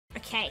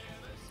Okay,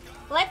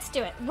 let's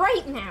do it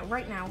right now,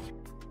 right now.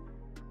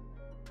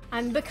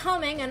 I'm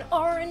becoming an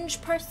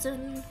orange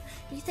person.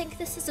 You think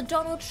this is a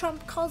Donald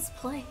Trump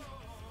cosplay?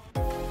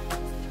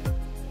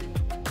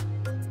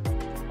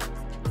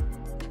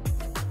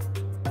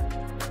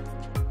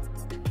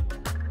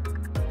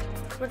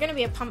 We're gonna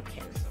be a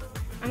pumpkin.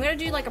 I'm gonna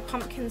do like a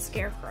pumpkin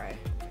scarecrow.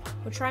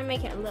 We'll try and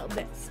make it a little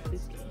bit spooky.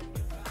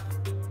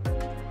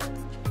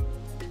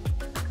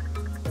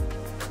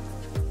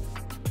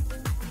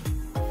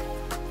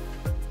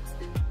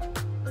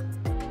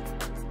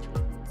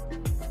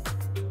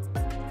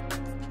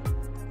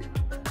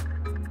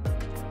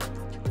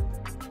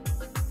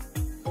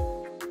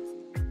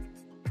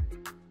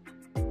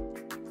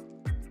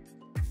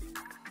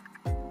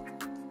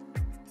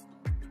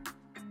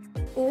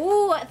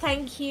 Oh,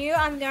 thank you.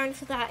 I'm going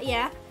for that,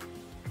 yeah.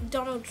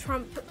 Donald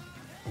Trump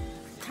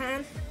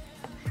tan.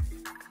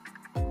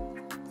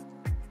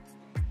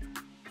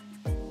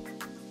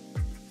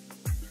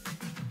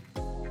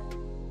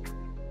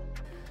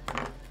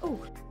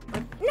 Oh,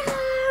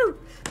 no!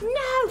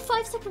 No!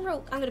 5-second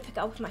rule. I'm gonna pick it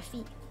up with my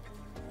feet.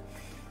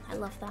 I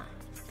love that.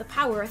 The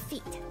power of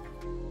feet.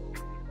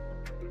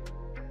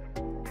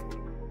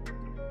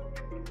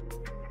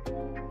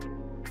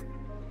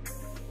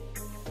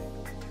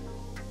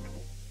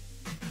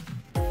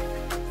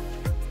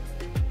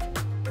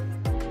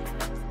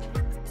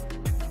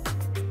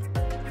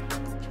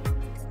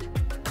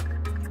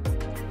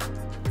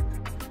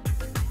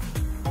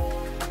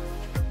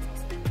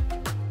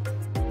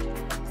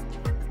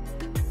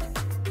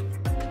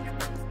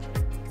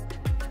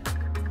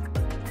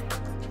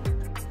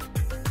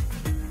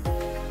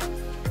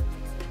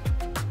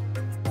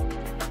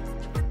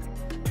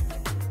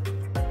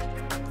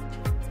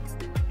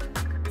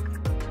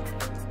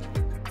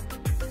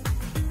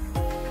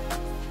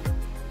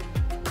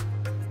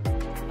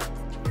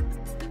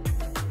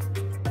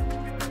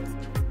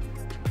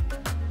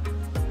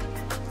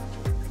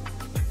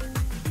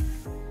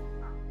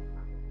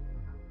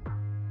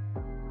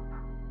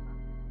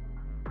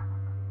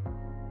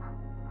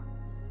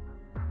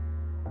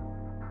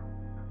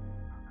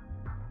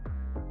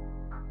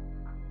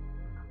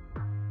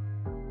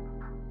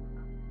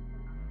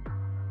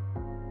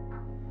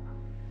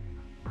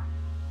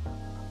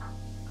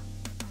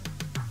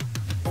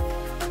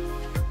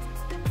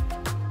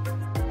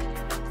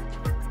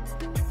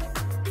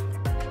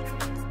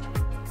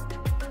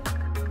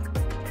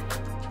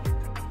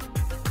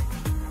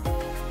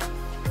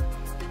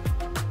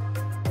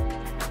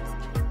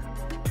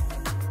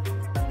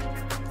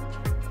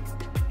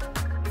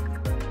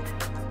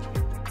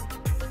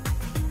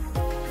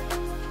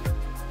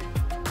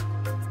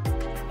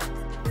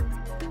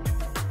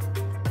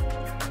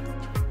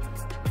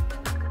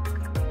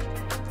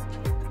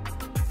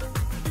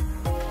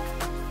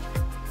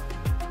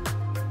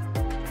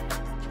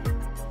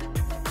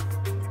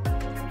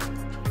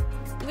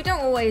 We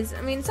don't always,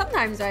 I mean,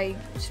 sometimes I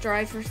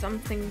strive for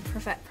something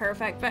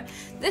perfect, but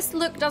this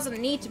look doesn't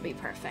need to be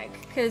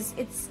perfect because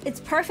it's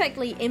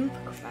perfectly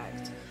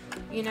imperfect.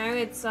 You know,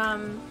 it's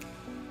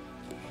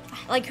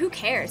like, who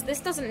cares?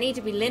 This doesn't need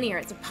to be linear.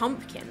 It's a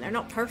pumpkin. They're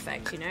not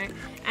perfect, you know.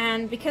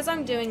 And because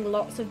I'm doing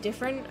lots of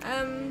different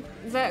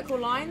vertical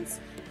lines,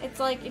 it's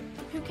like,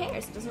 who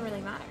cares? It doesn't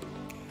really matter.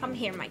 Come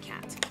here, my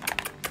cat.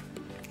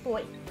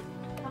 Boy,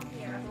 come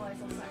here, otherwise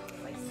I'll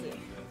sacrifice you.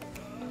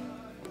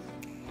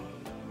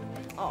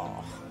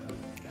 Oh.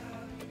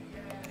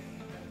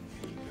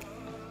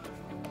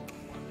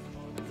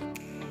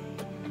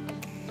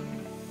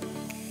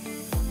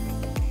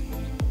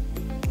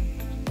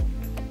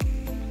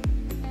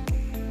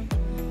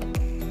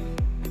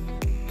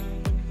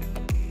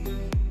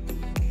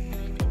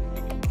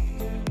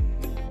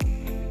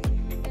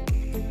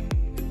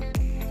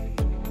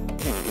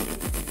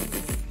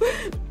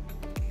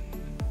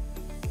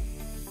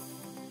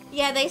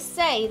 Yeah, they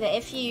say that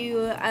if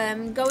you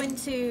go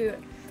into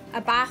a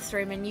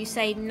bathroom and you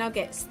say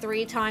nuggets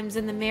 3 times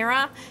in the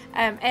mirror,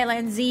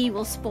 LNZ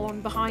will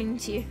spawn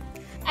behind you.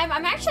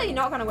 I'm actually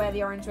not going to wear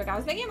the orange wig. I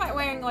was thinking about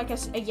wearing like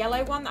a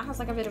yellow one that has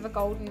like a bit of a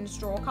golden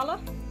straw colour.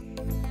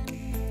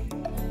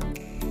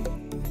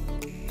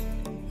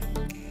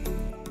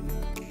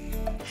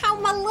 How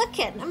am I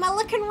looking? Am I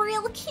looking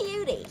real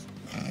cutie?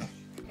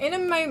 In a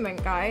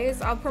moment,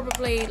 guys, I'll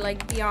probably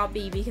like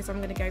BRB because I'm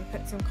going to go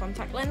put some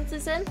contact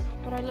lenses in.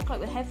 But I look like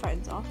with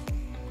headphones off.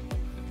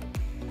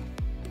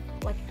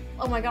 Like,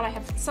 oh my god,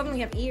 I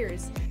suddenly have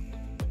ears.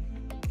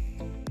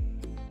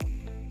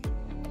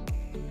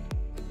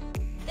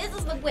 This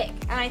is the wig,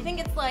 and I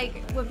think it's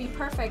like, would be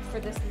perfect for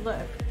this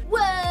look.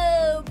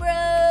 Whoa,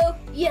 bro!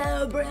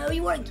 Yo, bro,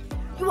 you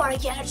wanna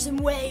catch some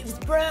waves,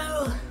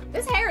 bro?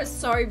 This hair is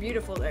so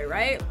beautiful though,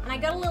 right? And I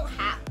got a little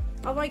hat.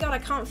 Oh my god, I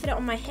can't fit it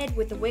on my head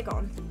with the wig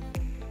on.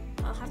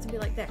 I'll have to be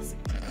like this.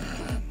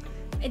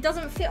 It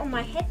doesn't fit on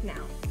my head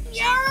now.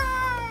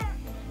 Yeah!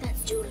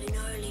 That's totally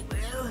gnarly,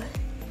 bro.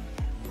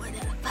 What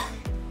up?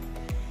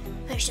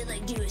 I should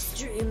like do a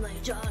stream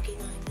like talking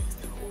like this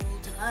the whole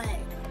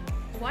time.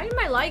 Why am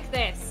I like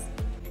this?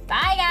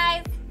 Bye,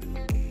 guys!